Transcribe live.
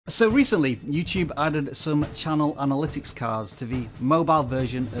So recently, YouTube added some channel analytics cards to the mobile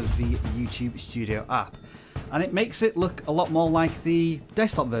version of the YouTube Studio app. And it makes it look a lot more like the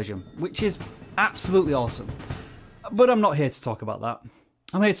desktop version, which is absolutely awesome. But I'm not here to talk about that.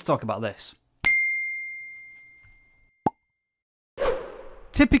 I'm here to talk about this.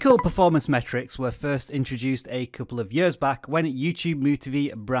 Typical performance metrics were first introduced a couple of years back when YouTube moved to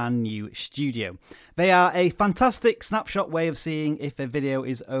the brand new Studio. They are a fantastic snapshot way of seeing if a video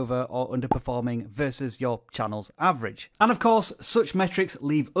is over or underperforming versus your channel's average. And of course, such metrics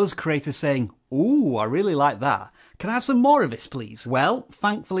leave us creators saying, "Ooh, I really like that. Can I have some more of this, please?" Well,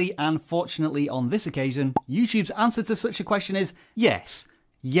 thankfully and fortunately on this occasion, YouTube's answer to such a question is yes.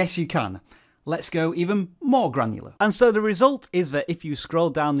 Yes, you can. Let's go even more granular. And so the result is that if you scroll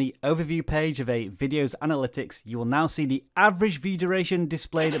down the overview page of a video's analytics, you will now see the average view duration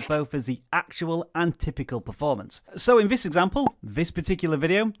displayed both as the actual and typical performance. So in this example, this particular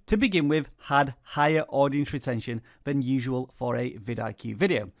video, to begin with, had higher audience retention than usual for a vidIQ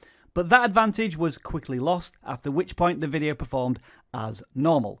video. But that advantage was quickly lost, after which point the video performed as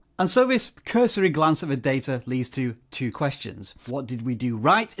normal. And so this cursory glance at the data leads to two questions. What did we do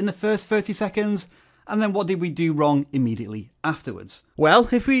right in the first 30 seconds? And then what did we do wrong immediately afterwards? Well,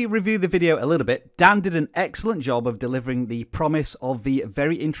 if we review the video a little bit, Dan did an excellent job of delivering the promise of the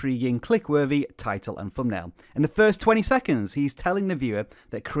very intriguing, click-worthy title and thumbnail. In the first 20 seconds, he's telling the viewer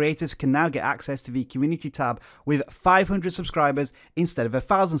that creators can now get access to the community tab with 500 subscribers instead of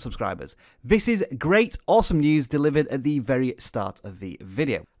 1,000 subscribers. This is great, awesome news delivered at the very start of the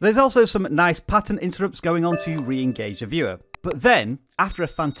video. There's also some nice pattern interrupts going on to re-engage the viewer. But then, after a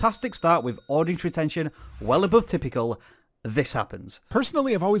fantastic start with audience retention well above typical, this happens.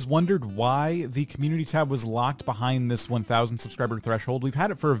 Personally, I've always wondered why the community tab was locked behind this 1,000 subscriber threshold. We've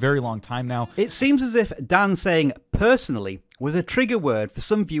had it for a very long time now. It seems as if Dan saying "personally" was a trigger word for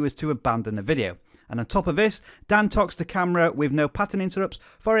some viewers to abandon a video. And on top of this, Dan talks to camera with no pattern interrupts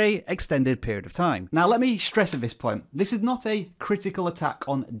for an extended period of time. Now let me stress at this point, this is not a critical attack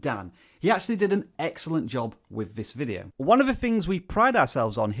on Dan. He actually did an excellent job with this video. One of the things we pride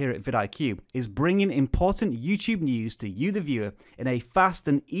ourselves on here at vidIQ is bringing important YouTube news to you, the viewer, in a fast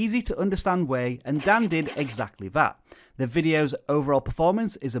and easy to understand way, and Dan did exactly that. The video's overall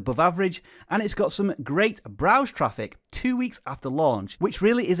performance is above average, and it's got some great browse traffic 2 weeks after launch, which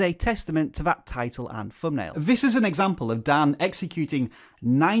really is a testament to that title and thumbnail. This is an example of Dan executing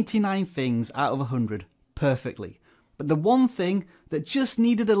 99 things out of 100 perfectly. But the one thing that just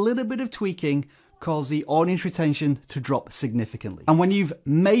needed a little bit of tweaking caused the audience retention to drop significantly. And when you've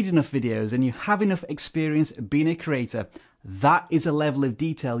made enough videos and you have enough experience being a creator, that is a level of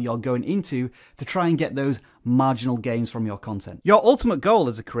detail you're going into to try and get those marginal gains from your content. Your ultimate goal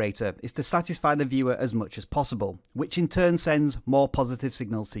as a creator is to satisfy the viewer as much as possible, which in turn sends more positive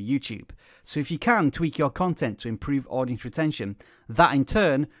signals to YouTube. So if you can tweak your content to improve audience retention, that in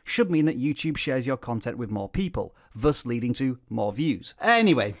turn should mean that YouTube shares your content with more people, thus leading to more views.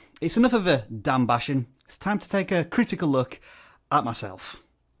 Anyway, it's enough of a damn bashing. It's time to take a critical look at myself.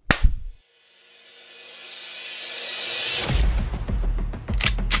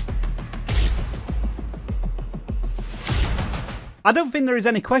 I don't think there is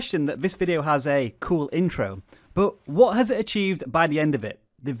any question that this video has a cool intro, but what has it achieved by the end of it?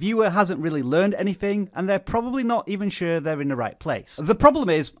 The viewer hasn't really learned anything, and they're probably not even sure they're in the right place. The problem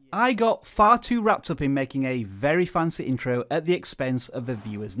is, I got far too wrapped up in making a very fancy intro at the expense of the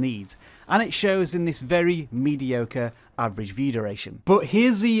viewer's needs, and it shows in this very mediocre average view duration. But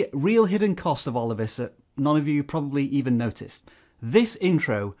here's the real hidden cost of all of this that none of you probably even noticed. This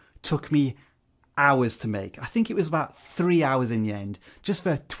intro took me hours to make. I think it was about 3 hours in the end, just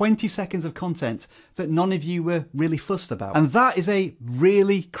for 20 seconds of content that none of you were really fussed about. And that is a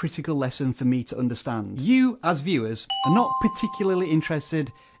really critical lesson for me to understand. You, as viewers, are not particularly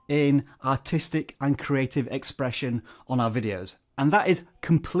interested in artistic and creative expression on our videos. And that is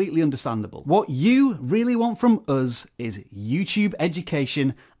completely understandable. What you really want from us is YouTube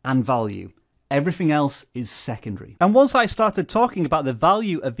education and value. Everything else is secondary. And once I started talking about the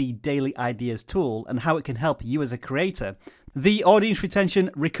value of the Daily Ideas tool and how it can help you as a creator, the audience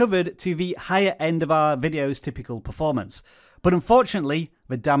retention recovered to the higher end of our video's typical performance. But unfortunately,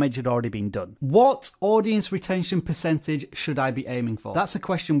 the damage had already been done. What audience retention percentage should I be aiming for? That's a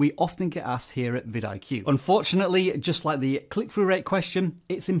question we often get asked here at vidIQ. Unfortunately, just like the click-through rate question,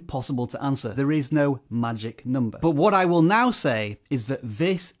 it's impossible to answer. There is no magic number. But what I will now say is that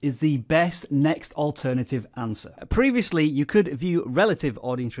this is the best next alternative answer. Previously, you could view relative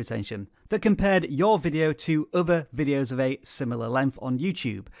audience retention. that compared your video to other videos of a similar length on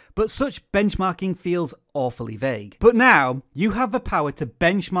YouTube, but such benchmarking feels awfully vague. But now, you have the power to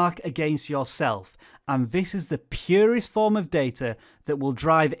benchmark against yourself, and this is the purest form of data that will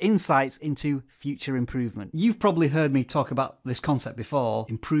drive insights into future improvement. You've probably heard me talk about this concept before,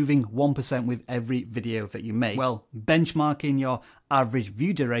 improving 1% with every video that you make. Well, benchmarking your average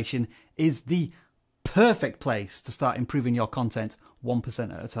view duration is the perfect place to start improving your content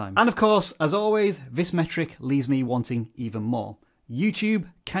 1% at a time. And of course, as always, this metric leaves me wanting even more. YouTube,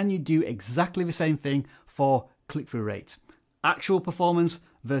 can you do exactly the same thing for click-through rate? Actual performance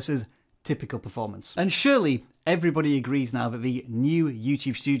versus typical performance. And surely everybody agrees now that the new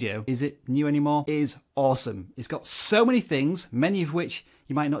YouTube Studio, is it new anymore, is awesome. It's got so many things, many of which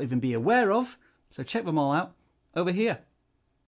you might not even be aware of. So check them all out over here.